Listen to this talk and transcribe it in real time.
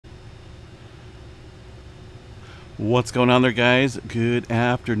What's going on there, guys? Good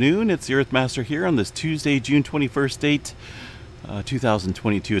afternoon. It's the Earthmaster here on this Tuesday, June 21st date,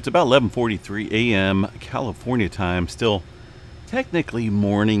 2022. It's about 11:43 a.m. California time. Still technically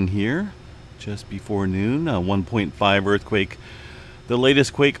morning here, just before noon. 1.5 earthquake. The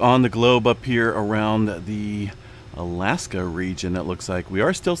latest quake on the globe up here around the Alaska region, it looks like. We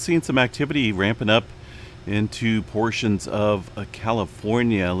are still seeing some activity ramping up into portions of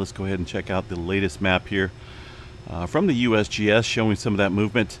California. Let's go ahead and check out the latest map here. From the USGS, showing some of that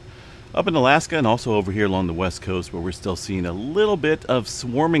movement up in Alaska and also over here along the west coast, where we're still seeing a little bit of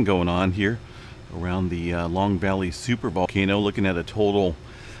swarming going on here around the Long Valley supervolcano. Looking at a total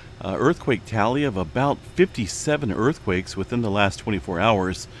earthquake tally of about 57 earthquakes within the last 24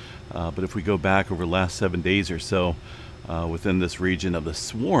 hours. But if we go back over the last 7 days or so within this region of the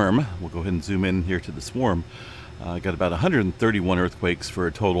swarm, we'll go ahead and zoom in here to the swarm. Got about 131 earthquakes for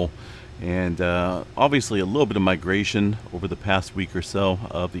a total. And obviously a little bit of migration over the past week or so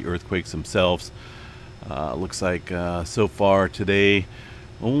of the earthquakes themselves. Looks like so far today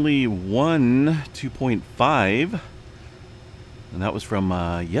only one 2.5, and that was from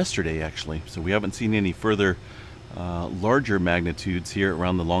yesterday actually. So we haven't seen any further larger magnitudes here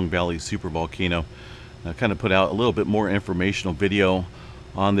around the Long Valley supervolcano. I kind of put out a little bit more informational video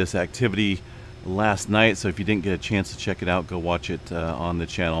on this activity last night, so if you didn't get a chance to check it out, go watch it on the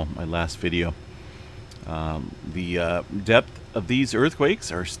channel, my last video. The depth of these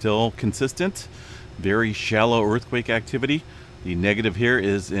earthquakes are still consistent, very shallow earthquake activity. The negative here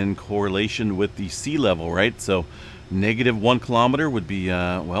is in correlation with the sea level, right? So negative 1 kilometer would be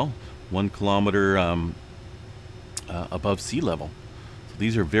well, 1 kilometer above sea level. So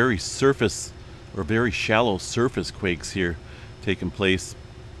these are very surface or very shallow surface quakes here taking place.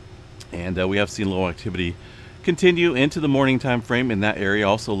 And we have seen low activity continue into the morning time frame in that area.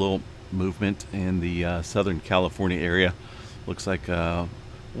 Also a little movement in the Southern California area. Looks like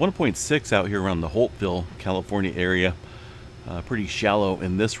 1.6 out here around the Holtville, California area. Pretty shallow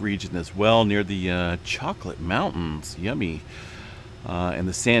in this region as well, near the Chocolate Mountains. Yummy. And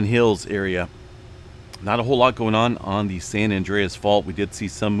the Sand Hills area. Not a whole lot going on the San Andreas Fault. We did see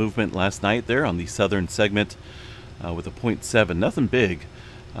some movement last night there on the southern segment with a 0.7. Nothing big.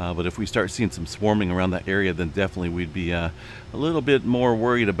 But if we start seeing some swarming around that area, then definitely we'd be a little bit more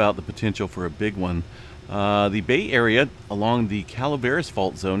worried about the potential for a big one. The Bay Area along the Calaveras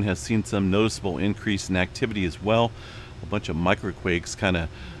Fault Zone has seen some noticeable increase in activity as well. A bunch of microquakes kind of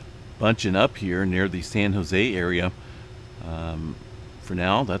bunching up here near the San Jose area. For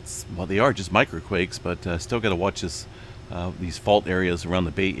now, that's, well, they are just microquakes, but still got to watch these fault areas around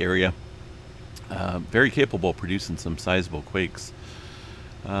the Bay Area. Very capable of producing some sizable quakes.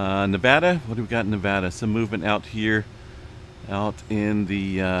 Nevada, what do we got in Nevada? Some movement out here, out in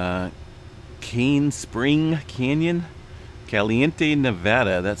the Cane Spring Canyon, Caliente,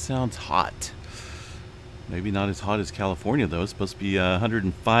 Nevada. That sounds hot. Maybe not as hot as California though. It's supposed to be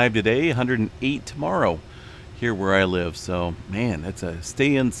 105 today, 108 tomorrow here where I live. So man, it's a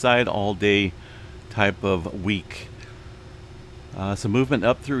stay inside all day type of week. Some movement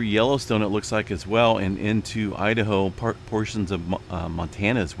up through Yellowstone, it looks like, as well, and into Idaho, portions of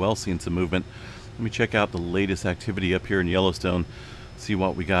Montana as well, seeing some movement. Let me check out the latest activity up here in Yellowstone, see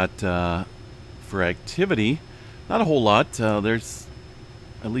what we got for activity. Not a whole lot. There's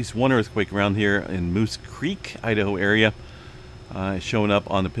at least one earthquake around here in Moose Creek, Idaho area, showing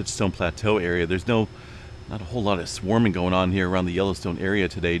up on the Pitchstone Plateau area. There's not a whole lot of swarming going on here around the Yellowstone area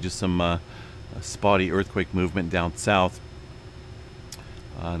today, just some spotty earthquake movement down south.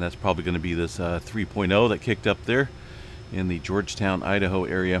 And that's probably going to be this 3.0 that kicked up there in the Georgetown, Idaho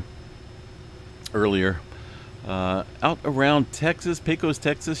area earlier. Out around Texas, Pecos,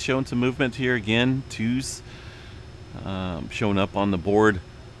 Texas, showing some movement here again. Twos showing up on the board.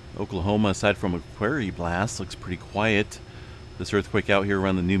 Oklahoma, aside from a quarry blast, looks pretty quiet. This earthquake out here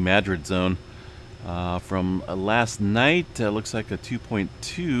around the New Madrid zone from last night looks like a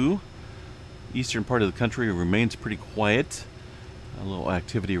 2.2. Eastern part of the country remains pretty quiet. A little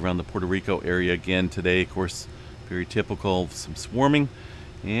activity around the Puerto Rico area again today, of course, very typical of some swarming.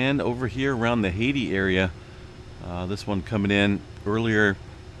 And over here around the Haiti area, this one coming in earlier,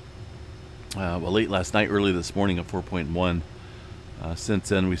 well, late last night, early this morning, a 4.1. Since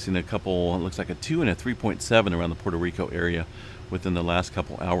then, we've seen a couple, it looks like a 2 and a 3.7 around the Puerto Rico area within the last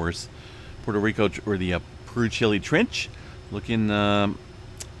couple hours. Puerto Rico, or the Peru Chile Trench, looking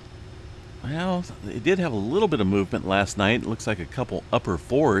well, it did have a little bit of movement last night. It looks like a couple upper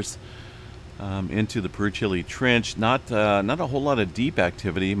fours into the Peru Chile Trench. Not a whole lot of deep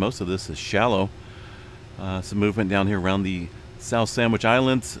activity. Most of this is shallow. Some movement down here around the South Sandwich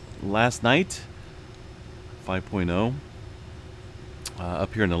Islands last night. 5.0.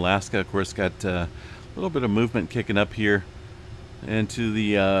 Up here in Alaska, of course, got a little bit of movement kicking up here into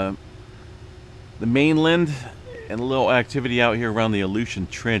the mainland, and a little activity out here around the Aleutian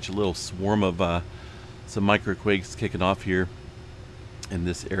Trench. A little swarm of some microquakes kicking off here in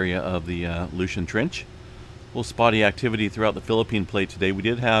this area of the Aleutian Trench. A little spotty activity throughout the Philippine Plate today. We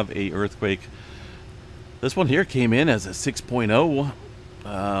did have a earthquake. This one here came in as a 6.0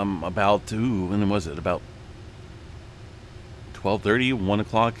 about, when was it? About 12:30, 1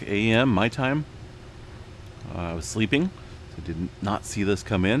 o'clock a.m. my time. I was sleeping, so did not see this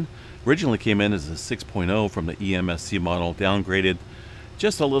come in. Originally came in as a 6.0 from the EMSC model, downgraded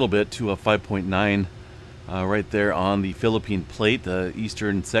just a little bit to a 5.9 right there on the Philippine Plate, the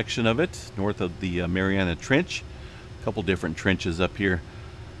eastern section of it, north of the Mariana Trench. A couple different trenches up here.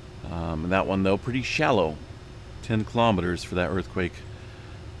 And that one, though, pretty shallow. 10 kilometers for that earthquake.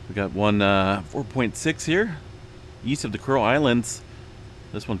 We got one 4.6 here, east of the Kuril Islands.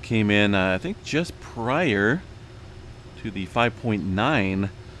 This one came in, I think, just prior to the 5.9.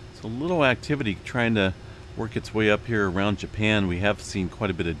 So a little activity trying to work its way up here around Japan. We have seen quite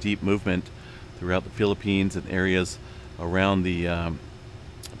a bit of deep movement throughout the Philippines and areas around the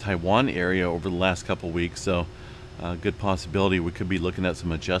Taiwan area over the last couple weeks. So good possibility we could be looking at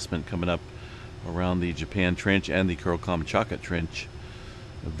some adjustment coming up around the Japan Trench and the Kuril-Kamchatka Trench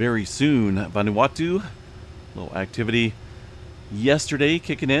very soon. Vanuatu, little activity yesterday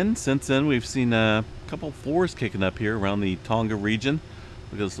kicking in. Since then, we've seen a couple fours kicking up here around the Tonga region.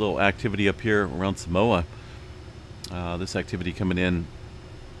 Look at this little activity up here around Samoa. This activity coming in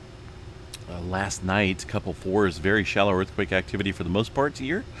last night. A couple fours, very shallow earthquake activity for the most part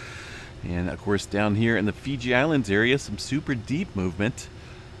here. And of course, down here in the Fiji Islands area, some super deep movement.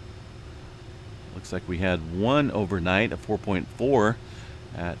 Looks like we had one overnight, a 4.4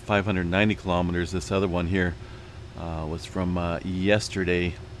 at 590 kilometers. This other one here was from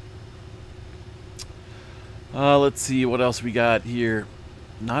yesterday. Let's see what else we got here.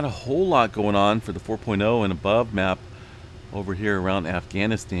 Not a whole lot going on for the 4.0 and above map over here around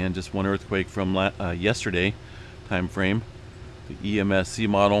Afghanistan. Just one earthquake from yesterday time frame. The EMSC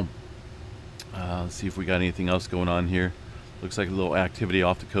model. Let's see if we got anything else going on here. Looks like a little activity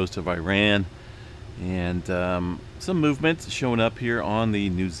off the coast of Iran. And some movement showing up here on the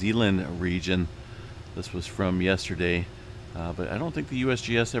New Zealand region. This was from yesterday. But I don't think the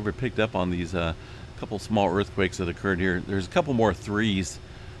USGS ever picked up on these couple small earthquakes that occurred here. There's a couple more threes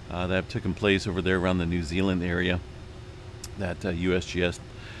that have taken place over there around the New Zealand area that USGS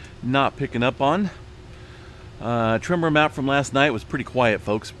not picking up on. Tremor map from last night was pretty quiet,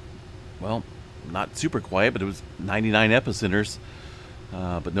 folks. Well, not super quiet, but it was 99 epicenters.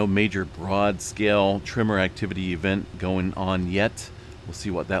 But no major broad-scale tremor activity event going on yet. We'll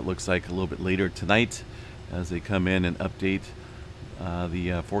see what that looks like a little bit later tonight as they come in and update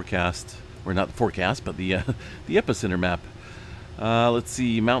the forecast, or not the forecast, but the epicenter map. Let's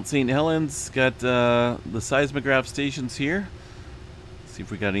see, Mount St. Helens got the seismograph stations here. Let's see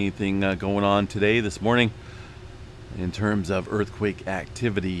if we got anything going on today, this morning, in terms of earthquake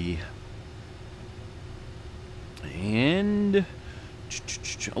activity. And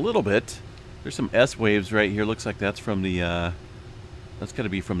a little bit. There's some S waves right here. Looks like that's from the that's got to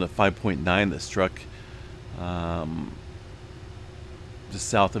be from the 5.9 that struck just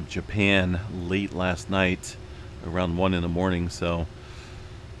south of Japan late last night around 1 in the morning. So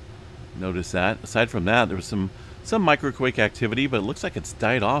notice that. Aside from that, there was some microquake activity, but it looks like it's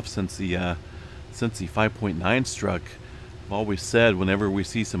died off since the 5.9 struck. I've always said whenever we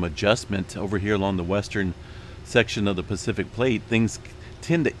see some adjustment over here along the western section of the Pacific Plate, things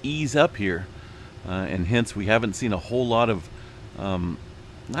tend to ease up here, and hence we haven't seen a whole lot of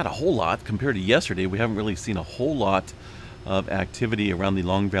not a whole lot compared to yesterday. We haven't really seen a whole lot of activity around the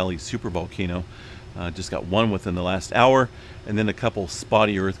Long Valley supervolcano. Just got one within the last hour, and then a couple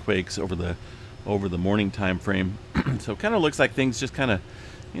spotty earthquakes over the morning time frame. So it kind of looks like things just kind of,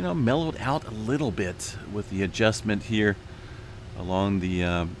 you know, mellowed out a little bit with the adjustment here along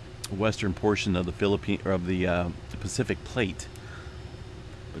the western portion of the Pacific Plate,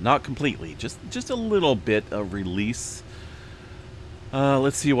 but not completely. Just a little bit of release.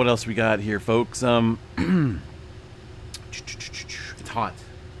 Let's see what else we got here, folks. It's hot.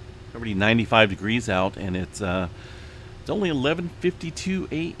 Already 95 degrees out, and it's only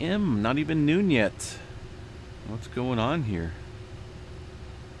 11:52 a.m. Not even noon yet. What's going on here?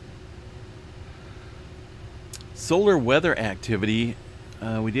 Solar weather activity.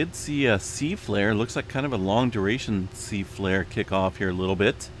 We did see a C flare. Looks like kind of a long duration C flare kick off here a little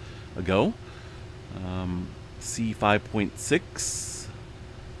bit ago. C 5.6.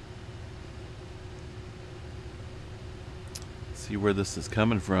 See where this is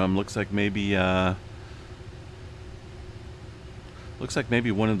coming from. Looks like maybe one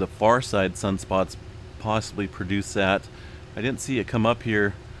of the far side sunspots possibly produced that. I didn't see it come up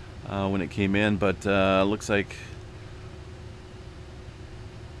here when it came in, but looks like,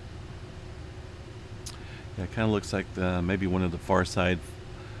 yeah, it kind of looks like maybe one of the far side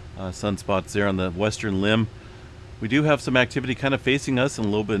sunspots there on the western limb. We do have some activity kind of facing us and a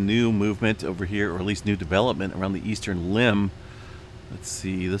little bit of new movement over here, or at least new development around the eastern limb. Let's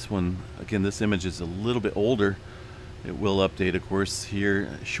see, this one, again, this image is a little bit older. It will update, of course,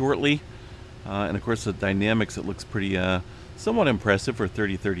 here shortly. And of course, the dynamics, it looks pretty somewhat impressive for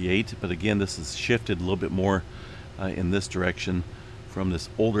 3038. But again, this has shifted a little bit more in this direction from this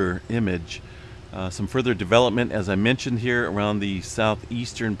older image. Some further development, as I mentioned, here around the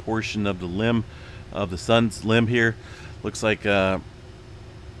southeastern portion of the limb, of the sun's limb here. Looks like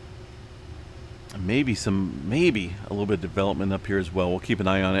maybe a little bit of development up here as well. We'll keep an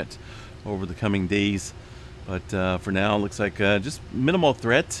eye on it over the coming days. But for now, it looks like just minimal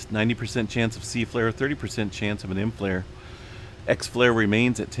threat. 90% chance of C flare, 30% chance of an M flare. X flare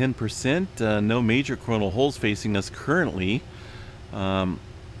remains at 10%. No major coronal holes facing us currently. But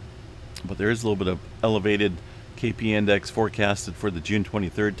there is a little bit of elevated KP index forecasted for the June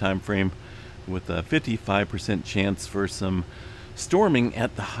 23rd time frame, with a 55% chance for some storming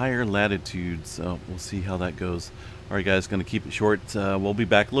at the higher latitudes. So we'll see how that goes. All right, guys, going to keep it short. We'll be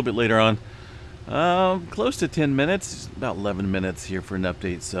back a little bit later on. Close to 10 minutes, about 11 minutes here for an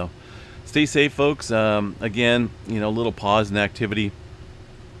update. So stay safe, folks. Again, you know, a little pause in activity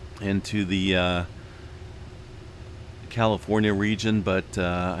into the California region, but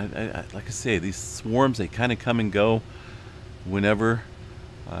like I say, these swarms, they kind of come and go whenever.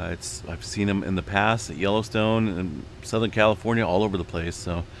 I've seen them in the past at Yellowstone and Southern California, all over the place.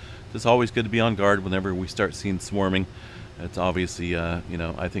 So it's always good to be on guard whenever we start seeing swarming. It's obviously, you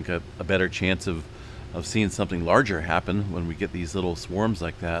know, I think a better chance of seeing something larger happen when we get these little swarms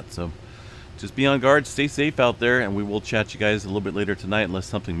like that. So just be on guard, stay safe out there, and we will chat you guys a little bit later tonight unless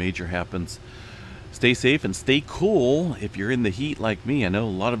something major happens. Stay safe and stay cool if you're in the heat like me. I know a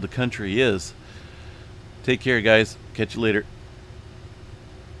lot of the country is. Take care, guys. Catch you later.